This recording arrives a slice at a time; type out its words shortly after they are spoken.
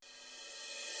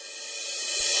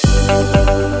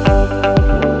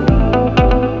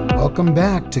Welcome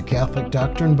back to Catholic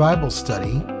Doctrine Bible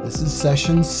Study. This is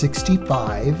session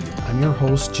 65. I'm your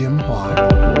host, Jim Hawk.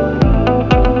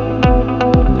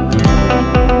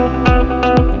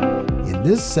 In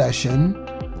this session,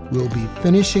 we'll be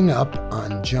finishing up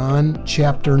on John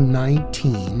chapter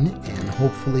 19 and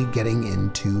hopefully getting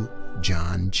into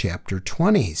John chapter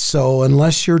 20. So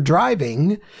unless you're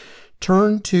driving,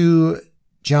 turn to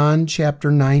John chapter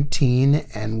 19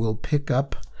 and we'll pick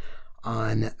up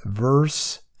on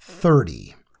verse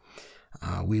 30.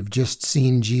 We've just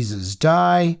seen Jesus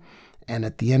die, and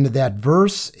at the end of that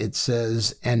verse, it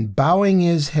says, "And bowing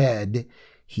his head,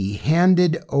 he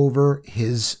handed over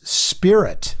his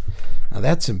spirit." Now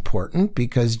that's important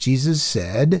because Jesus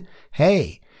said,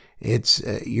 "Hey, it's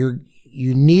you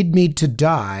need me to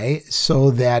die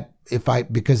so that if I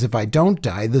don't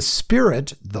die, the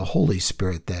Spirit, the Holy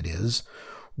Spirit that is,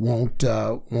 won't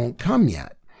come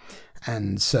yet."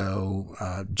 And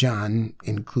so John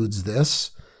includes this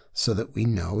so that we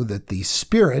know that the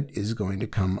Spirit is going to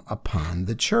come upon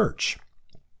the church.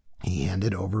 He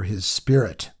handed over his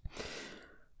Spirit.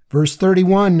 Verse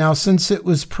 31, "Now since it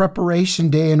was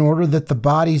preparation day in order that the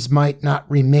bodies might not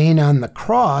remain on the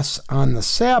cross on the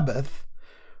Sabbath,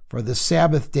 for the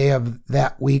Sabbath day of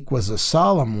that week was a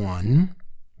solemn one."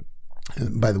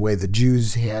 By the way, the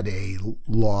Jews had a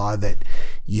law that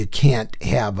you can't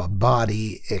have a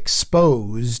body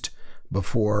exposed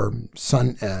before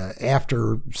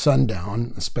after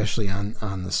sundown, especially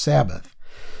on the Sabbath.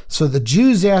 So the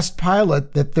Jews asked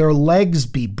Pilate that their legs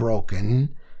be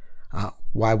broken.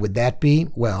 Why would that be?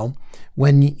 Well,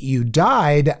 when you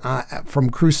died from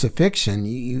crucifixion,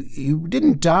 you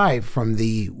didn't die from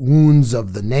the wounds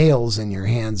of the nails in your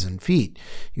hands and feet.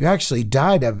 You actually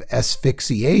died of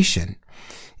asphyxiation.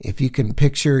 If you can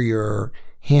picture your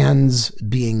hands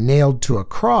being nailed to a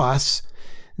cross,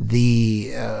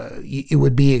 it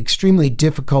would be extremely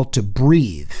difficult to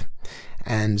breathe.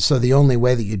 And so the only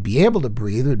way that you'd be able to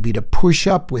breathe would be to push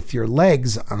up with your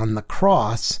legs on the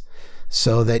cross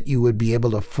so that you would be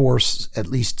able to force at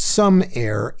least some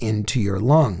air into your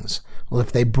lungs. Well,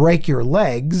 if they break your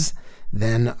legs,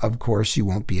 then of course you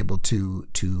won't be able to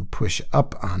push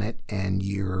up on it, and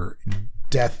your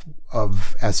death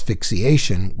of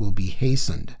asphyxiation will be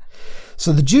hastened.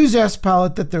 So the Jews asked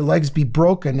Pilate that their legs be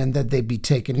broken and that they be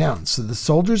taken down. So the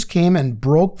soldiers came and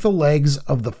broke the legs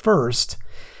of the first,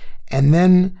 and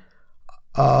then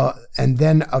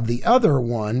of the other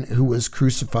one who was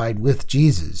crucified with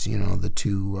Jesus, the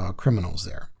two criminals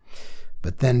there.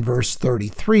 But then verse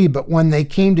 33, "But when they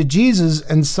came to Jesus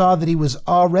and saw that he was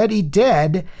already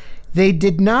dead, they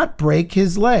did not break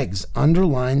his legs."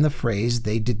 Underline the phrase,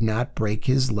 "they did not break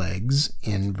his legs,"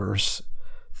 in verse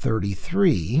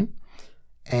 33.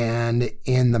 And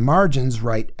in the margins,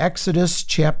 write Exodus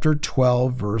chapter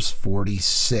 12, verse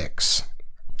 46.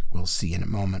 We'll see in a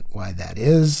moment why that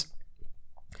is.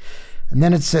 And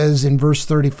then it says in verse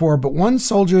 34, "But one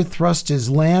soldier thrust his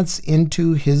lance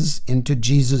into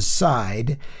Jesus'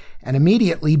 side, and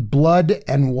immediately blood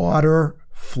and water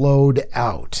flowed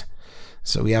out."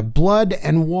 So we have blood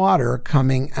and water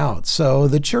coming out. So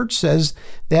the church says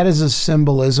that is a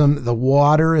symbolism. The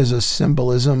water is a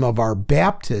symbolism of our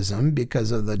baptism,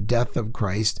 because of the death of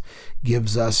Christ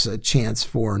gives us a chance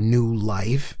for new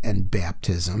life and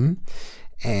baptism.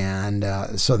 And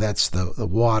so that's the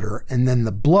water. And then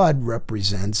the blood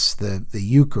represents the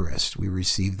Eucharist. We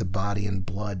receive the body and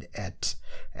blood at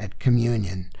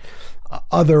communion.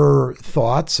 Other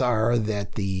thoughts are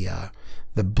that the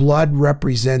blood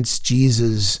represents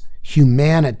Jesus'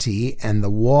 humanity, and the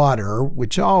water,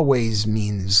 which always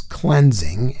means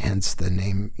cleansing, hence the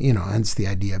name, hence the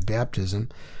idea of baptism.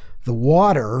 The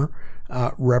water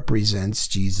represents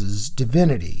Jesus'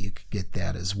 divinity. You could get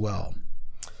that as well.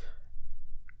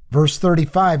 Verse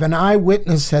 35, "An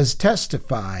eyewitness has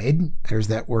testified." There's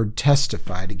that word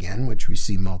testified again, which we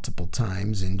see multiple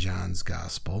times in John's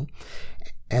gospel.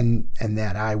 And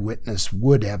that eyewitness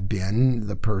would have been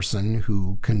the person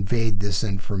who conveyed this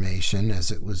information as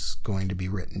it was going to be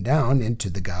written down into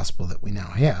the gospel that we now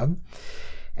have.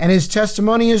 "And his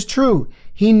testimony is true.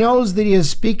 He knows that he is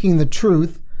speaking the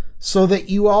truth, so that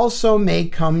you also may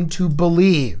come to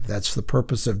believe." That's the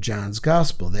purpose of John's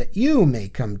gospel, that you may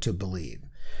come to believe.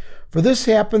 "For this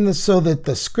happened so that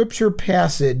the scripture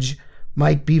passage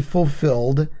might be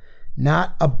fulfilled.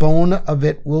 Not a bone of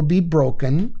it will be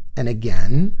broken." And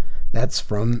again, that's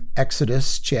from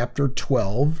Exodus chapter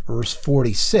 12, verse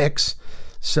 46.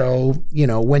 So,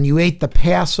 when you ate the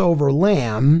Passover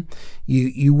lamb,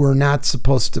 you were not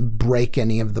supposed to break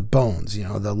any of the bones.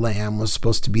 The lamb was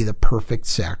supposed to be the perfect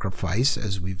sacrifice,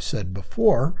 as we've said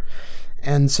before.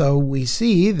 And so we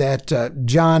see that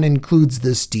John includes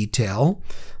this detail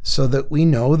so that we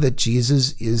know that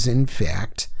Jesus is in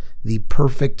fact the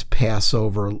perfect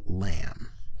Passover lamb.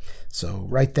 So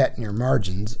write that in your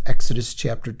margins, Exodus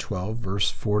chapter 12, verse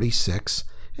 46,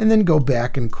 and then go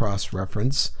back and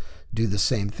cross-reference. Do the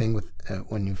same thing with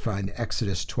when you find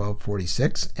Exodus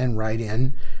 12:46, and write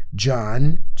in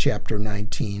John chapter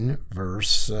 19,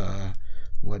 verse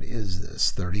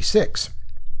 36.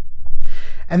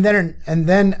 And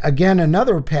then again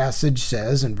another passage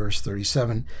says in verse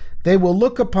 37, they will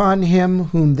look upon him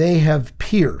whom they have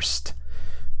pierced,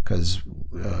 because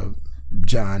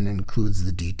John includes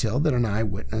the detail that an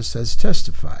eyewitness has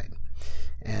testified.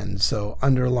 And so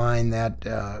underline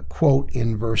that quote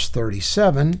in verse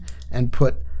 37 and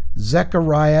put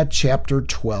Zechariah chapter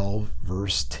 12,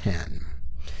 verse 10.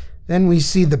 Then we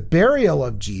see the burial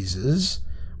of Jesus,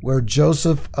 where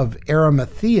Joseph of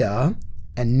Arimathea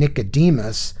and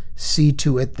Nicodemus see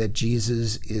to it that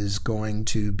Jesus is going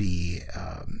to be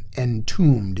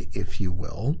entombed, if you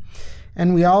will.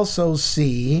 And we also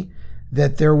see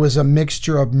that there was a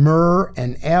mixture of myrrh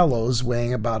and aloes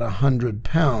weighing about 100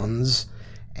 pounds,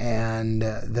 and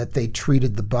that they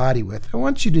treated the body with. I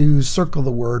want you to circle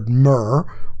the word myrrh.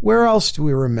 Where else do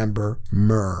we remember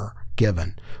myrrh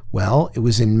given? Well, it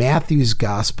was in Matthew's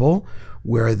gospel,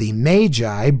 where the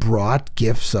Magi brought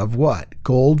gifts of what?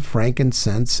 Gold,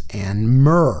 frankincense, and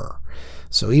myrrh.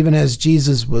 So even as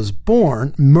Jesus was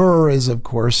born, myrrh is, of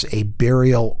course, a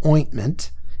burial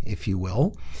ointment, if you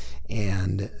will.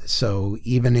 And so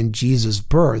even in Jesus'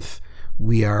 birth,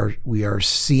 we are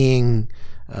seeing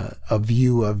a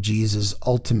view of Jesus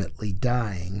ultimately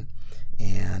dying,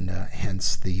 and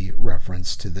hence the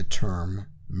reference to the term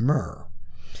myrrh.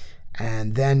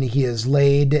 And then he is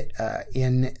laid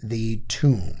in the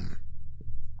tomb.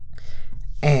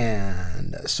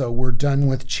 And so we're done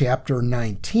with chapter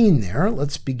 19 there.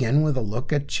 Let's begin with a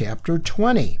look at chapter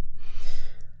 20.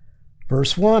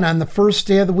 Verse 1, on the first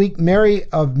day of the week, Mary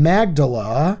of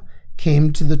Magdala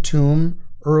came to the tomb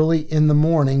early in the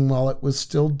morning while it was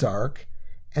still dark,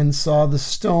 and saw the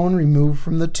stone removed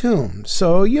from the tomb.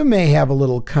 So you may have a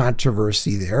little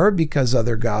controversy there, because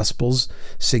other gospels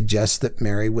suggest that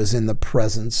Mary was in the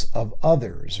presence of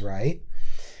others, right?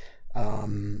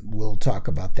 We'll talk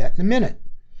about that in a minute.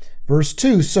 Verse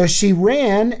 2, so she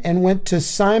ran and went to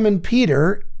Simon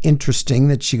Peter. Interesting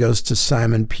that she goes to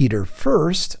Simon Peter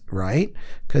first, right?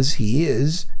 Because he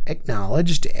is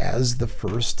acknowledged as the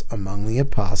first among the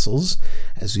apostles.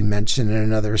 As we mentioned in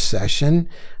another session,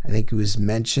 I think it was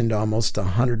mentioned almost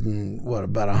about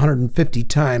 150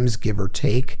 times, give or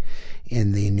take,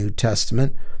 in the New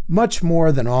Testament. Much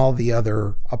more than all the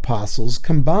other apostles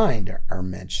combined are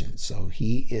mentioned. So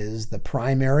he is the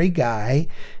primary guy,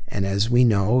 and as we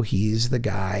know, he's the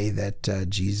guy that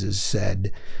Jesus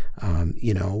said,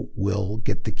 will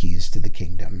get the keys to the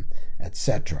kingdom,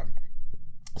 etc.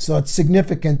 So it's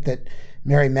significant that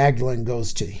Mary Magdalene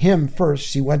goes to him first.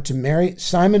 She went to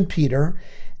Simon Peter,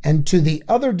 and to the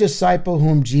other disciple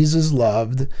whom Jesus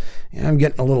loved. And I'm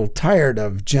getting a little tired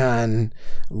of John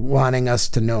wanting us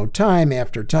to know time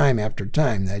after time after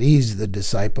time that he's the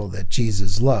disciple that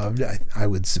Jesus loved. I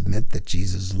would submit that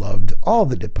Jesus loved all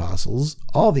the apostles.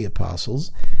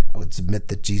 I would submit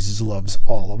that Jesus loves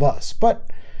all of us.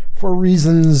 But for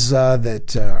reasons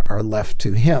that are left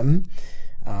to him,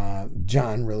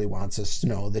 John really wants us to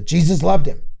know that Jesus loved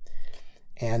him.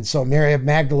 And so Mary of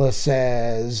Magdala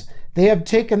says, they have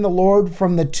taken the Lord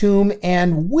from the tomb,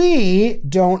 and we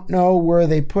don't know where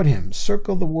they put him.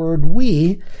 Circle the word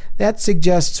we. That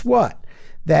suggests what?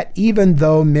 That even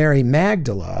though Mary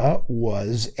Magdala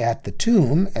was at the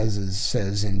tomb, as it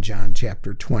says in John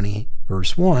chapter 20,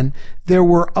 verse 1, there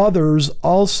were others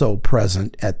also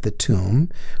present at the tomb,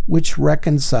 which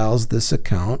reconciles this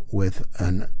account with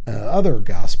an other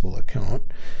gospel account,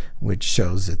 which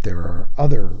shows that there are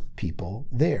other people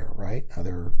there, right?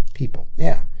 Other people,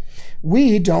 yeah.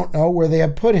 We don't know where they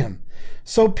have put him.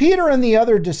 So Peter and the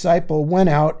other disciple went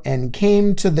out and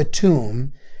came to the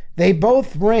tomb. They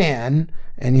both ran,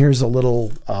 and here's a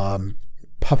little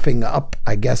puffing up,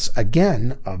 I guess,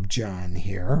 again of John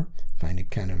here. Find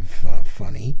it kind of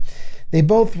funny. They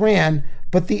both ran,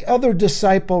 but the other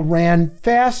disciple ran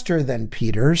faster than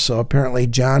Peter. So apparently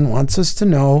John wants us to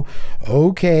know,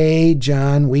 okay,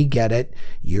 John, we get it.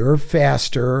 You're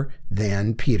faster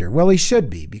than Peter. Well, he should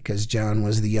be, because John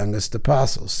was the youngest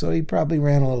apostle, so he probably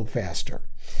ran a little faster.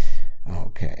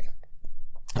 Okay.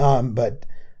 But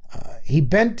he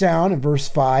bent down in verse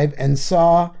 5 and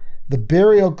saw the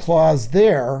burial cloths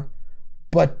there,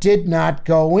 but did not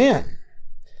go in.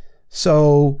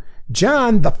 So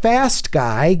John, the fast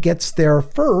guy, gets there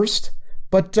first,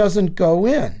 but doesn't go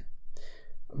in.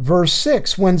 Verse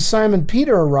 6, when Simon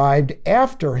Peter arrived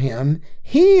after him,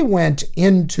 he went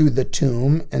into the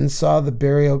tomb and saw the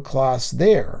burial cloths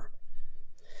there.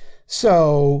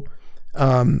 So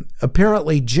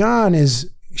apparently John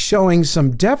is showing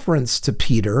some deference to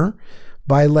Peter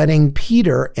by letting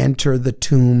Peter enter the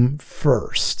tomb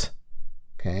first.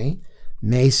 Okay?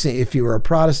 May say, if you were a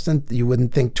Protestant, you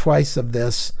wouldn't think twice of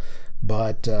this,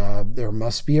 but there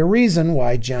must be a reason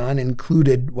why John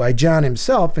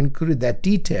himself included that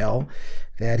detail,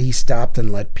 that he stopped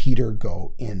and let Peter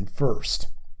go in first.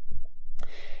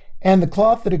 And the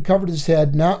cloth that had covered his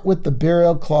head, not with the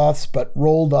burial cloths, but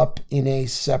rolled up in a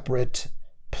separate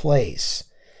place.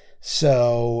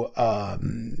 So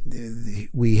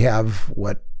we have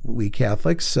what we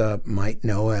Catholics might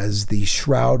know as the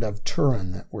Shroud of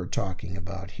Turin that we're talking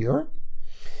about here.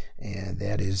 And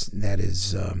that is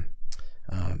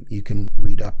you can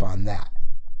read up on that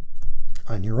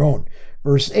on your own.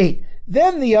 Verse 8,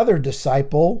 then the other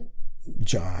disciple,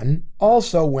 John,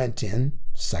 also went in,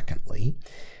 secondly,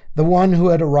 the one who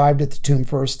had arrived at the tomb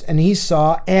first, and he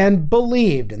saw and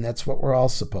believed. And that's what we're all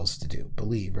supposed to do,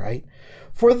 believe, right?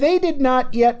 For they did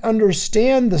not yet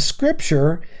understand the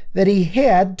scripture that he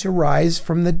had to rise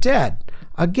from the dead.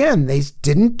 Again, they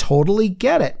didn't totally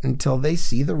get it until they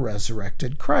see the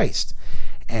resurrected Christ.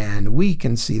 And we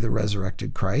can see the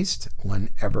resurrected Christ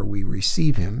whenever we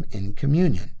receive him in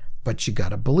communion. But you got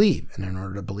to believe. And in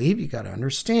order to believe, you got to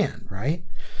understand, right?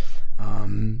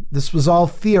 This was all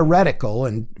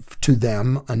theoretical to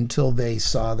them until they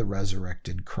saw the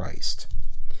resurrected Christ.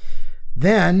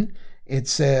 Then it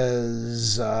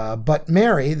says, but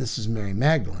Mary, this is Mary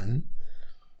Magdalene,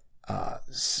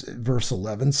 verse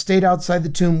 11, stayed outside the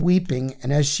tomb weeping,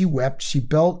 and as she wept, she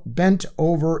bent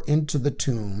over into the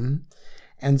tomb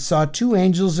and saw two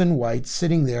angels in white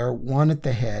sitting there, one at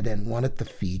the head and one at the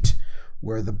feet,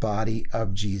 where the body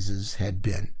of Jesus had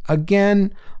been.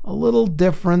 Again, a little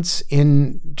difference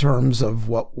in terms of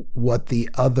what the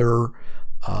other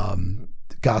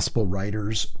gospel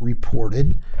writers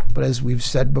reported. But as we've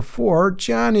said before,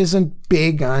 John isn't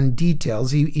big on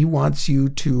details. He wants you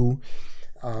to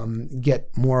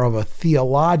get more of a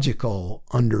theological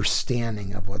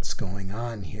understanding of what's going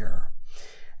on here.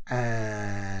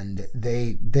 And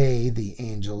the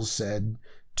angels said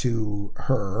to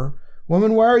her,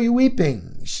 "Woman, why are you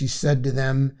weeping?" She said to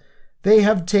them, "They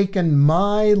have taken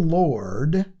my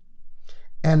Lord,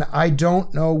 and I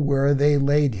don't know where they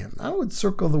laid him." I would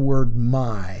circle the word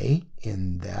 "my"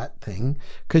 in that thing,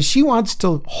 because she wants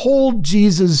to hold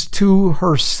Jesus to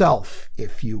herself,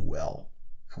 if you will.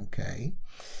 Okay.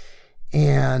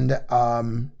 And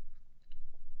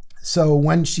so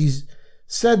when she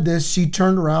said this, she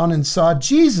turned around and saw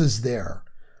Jesus there,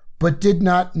 but did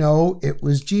not know it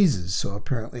was Jesus. So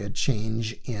apparently a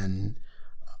change in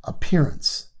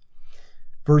appearance.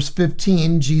 Verse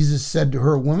 15, Jesus said to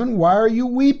her, "Woman, why are you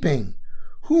weeping?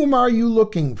 Whom are you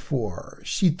looking for?"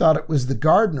 She thought it was the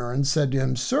gardener and said to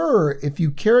him, "Sir, if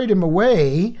you carried him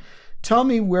away, tell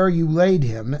me where you laid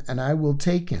him, and I will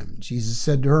take him." Jesus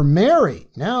said to her, "Mary."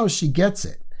 Now she gets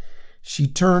it. She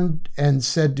turned and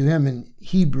said to him in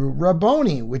Hebrew,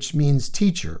 "Rabboni," which means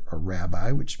teacher, or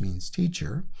rabbi, which means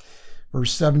teacher.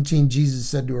 Verse 17, Jesus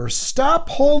said to her, "Stop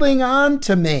holding on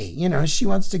to me." She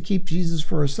wants to keep Jesus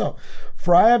for herself.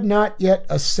 "For I have not yet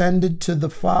ascended to the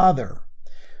Father.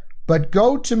 But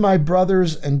go to my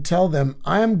brothers and tell them,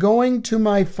 I am going to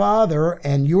my Father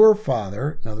and your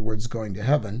Father," in other words, going to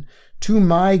heaven, "to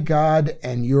my God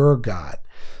and your God."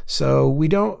 So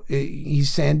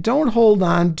he's saying, don't hold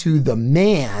on to the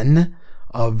man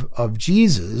of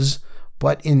Jesus,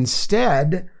 but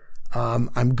instead,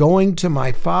 I'm going to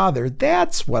my Father.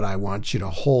 That's what I want you to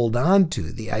hold on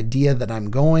to. The idea that I'm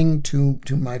going to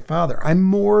my Father. I'm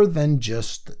more than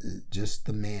just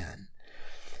the man.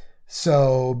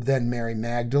 So then Mary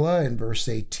Magdalene in verse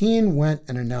 18 went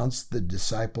and announced to the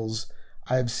disciples,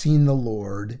 "I have seen the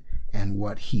Lord," and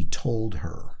what he told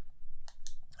her.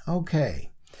 Okay.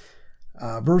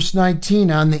 Verse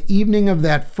 19, on the evening of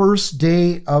that first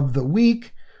day of the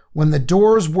week, when the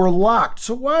doors were locked.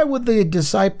 So why would the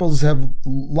disciples have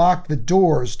locked the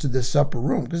doors to this upper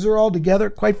room? Because they're all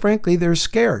together. Quite frankly, they're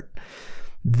scared.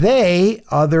 They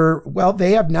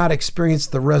have not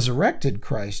experienced the resurrected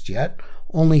Christ yet.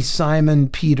 Only Simon,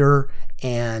 Peter,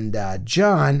 and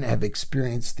John have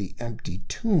experienced the empty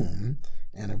tomb.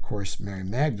 And of course, Mary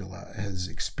Magdalene has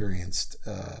experienced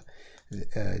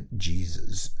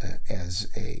Jesus as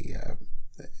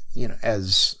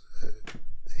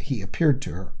he appeared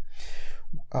to her.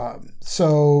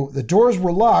 So the doors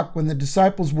were locked when the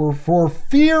disciples were, for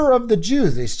fear of the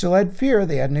Jews. They still had fear.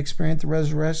 They hadn't experienced the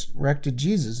resurrected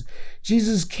Jesus.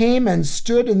 Jesus came and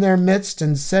stood in their midst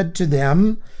and said to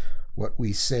them, what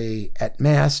we say at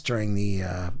Mass during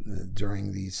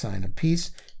the sign of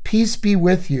peace, "Peace be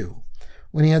with you."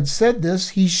 When he had said this,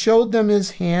 he showed them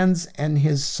his hands and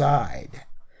his side.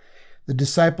 The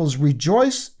disciples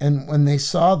rejoiced, and when they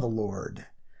saw the Lord,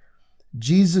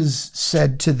 Jesus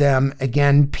said to them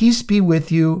again, "Peace be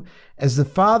with you. As the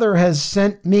Father has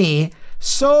sent me,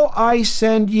 so I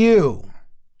send you."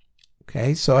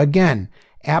 Okay, so again,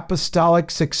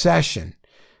 apostolic succession.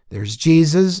 There's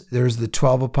Jesus, there's the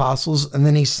 12 apostles, and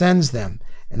then he sends them.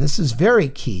 And this is very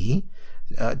key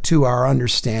to our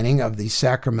understanding of the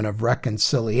sacrament of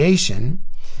reconciliation.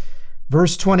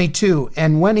 Verse 22,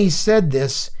 and when he said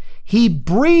this, he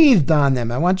breathed on them.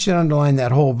 I want you to underline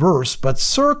that whole verse, but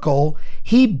circle,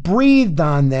 he breathed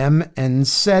on them and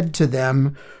said to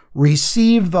them,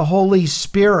 "Receive the Holy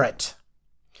Spirit.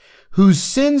 Whose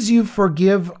sins you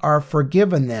forgive are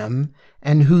forgiven them,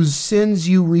 and whose sins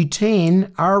you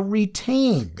retain are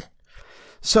retained."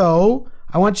 So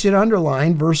I want you to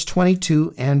underline verse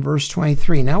 22 and verse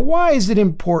 23. Now, why is it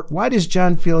important? Why does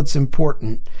John feel it's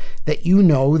important that you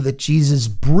know that Jesus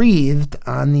breathed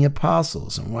on the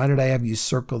apostles? And why did I have you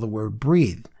circle the word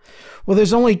breathe? Well,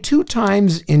 there's only 2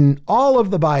 times in all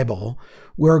of the Bible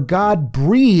where God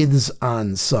breathes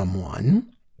on someone.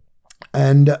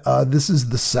 And this is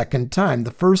the second time.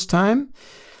 The first time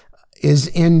is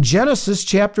in Genesis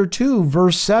chapter 2,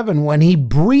 verse 7, when he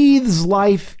breathes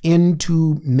life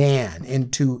into man,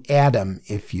 into Adam,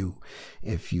 if you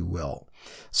will.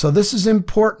 So this is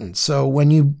important. So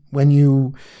when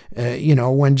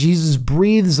Jesus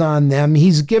breathes on them,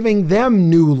 he's giving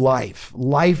them new life.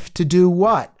 Life to do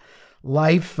what?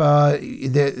 Life,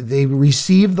 they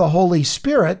receive the Holy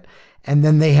Spirit, and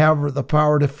then they have the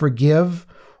power to forgive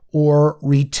or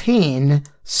retain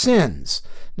sins.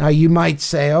 Now you might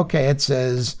say, okay, it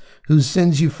says, whose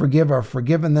sins you forgive are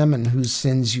forgiven them, and whose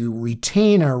sins you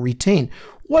retain are retained.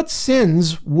 What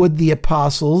sins would the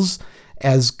apostles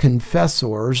as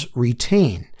confessors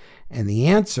retain? And the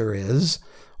answer is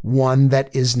one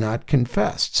that is not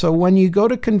confessed. So when you go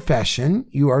to confession,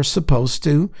 you are supposed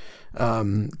to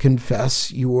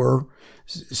confess your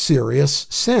serious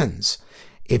sins.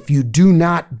 If you do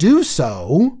not do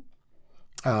so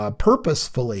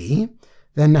purposefully,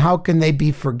 then how can they be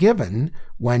forgiven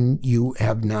when you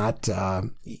have not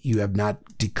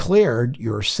declared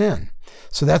your sin?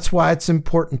 So that's why it's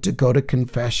important to go to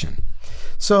confession.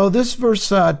 So this verse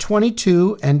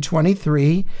 22 and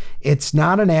 23, it's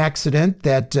not an accident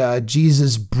that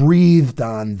Jesus breathed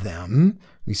on them.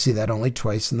 We see that only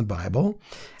twice in the Bible.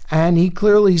 And he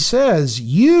clearly says,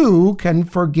 you can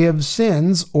forgive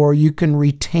sins or you can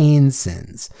retain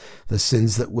sins. The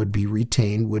sins that would be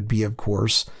retained would be, of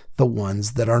course, the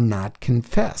ones that are not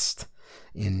confessed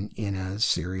in a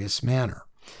serious manner.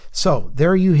 So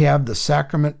there you have the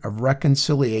sacrament of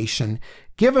reconciliation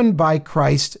given by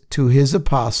Christ to his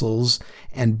apostles,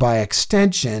 and by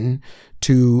extension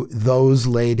to those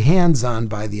laid hands on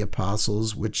by the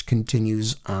apostles, which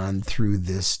continues on through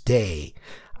this day.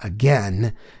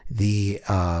 Again, the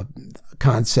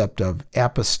concept of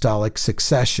apostolic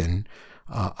succession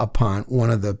upon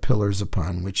one of the pillars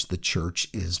upon which the church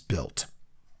is built.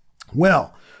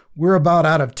 Well, we're about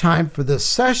out of time for this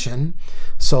session,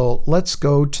 so let's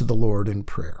go to the Lord in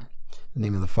prayer. In the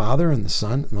name of the Father, and the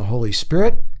Son, and the Holy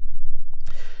Spirit.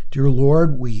 Dear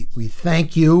Lord, we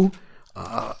thank you,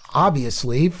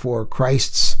 obviously, for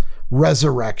Christ's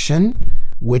resurrection,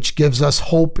 which gives us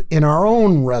hope in our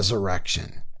own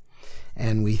resurrection.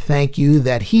 And we thank you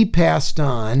that he passed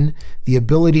on the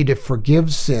ability to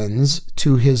forgive sins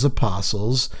to his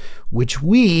apostles, which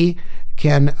we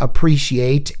can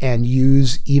appreciate and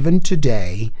use even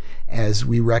today as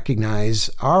we recognize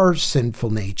our sinful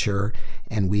nature,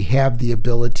 and we have the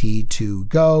ability to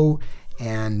go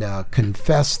and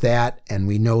confess that, and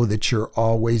we know that you're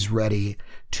always ready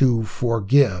to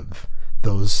forgive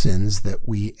those sins that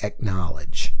we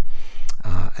acknowledge.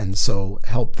 And so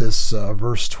help this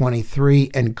verse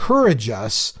 23 encourage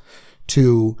us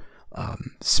to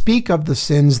speak of the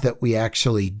sins that we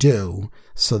actually do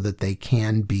so that they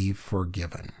can be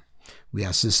forgiven. We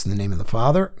ask this in the name of the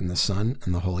Father, and the Son,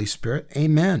 and the Holy Spirit.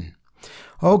 Amen.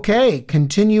 Okay,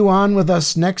 continue on with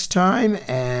us next time,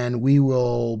 and we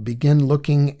will begin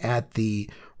looking at the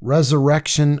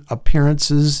resurrection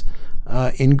appearances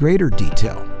in greater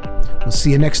detail. We'll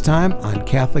see you next time on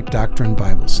Catholic Doctrine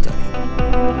Bible Study.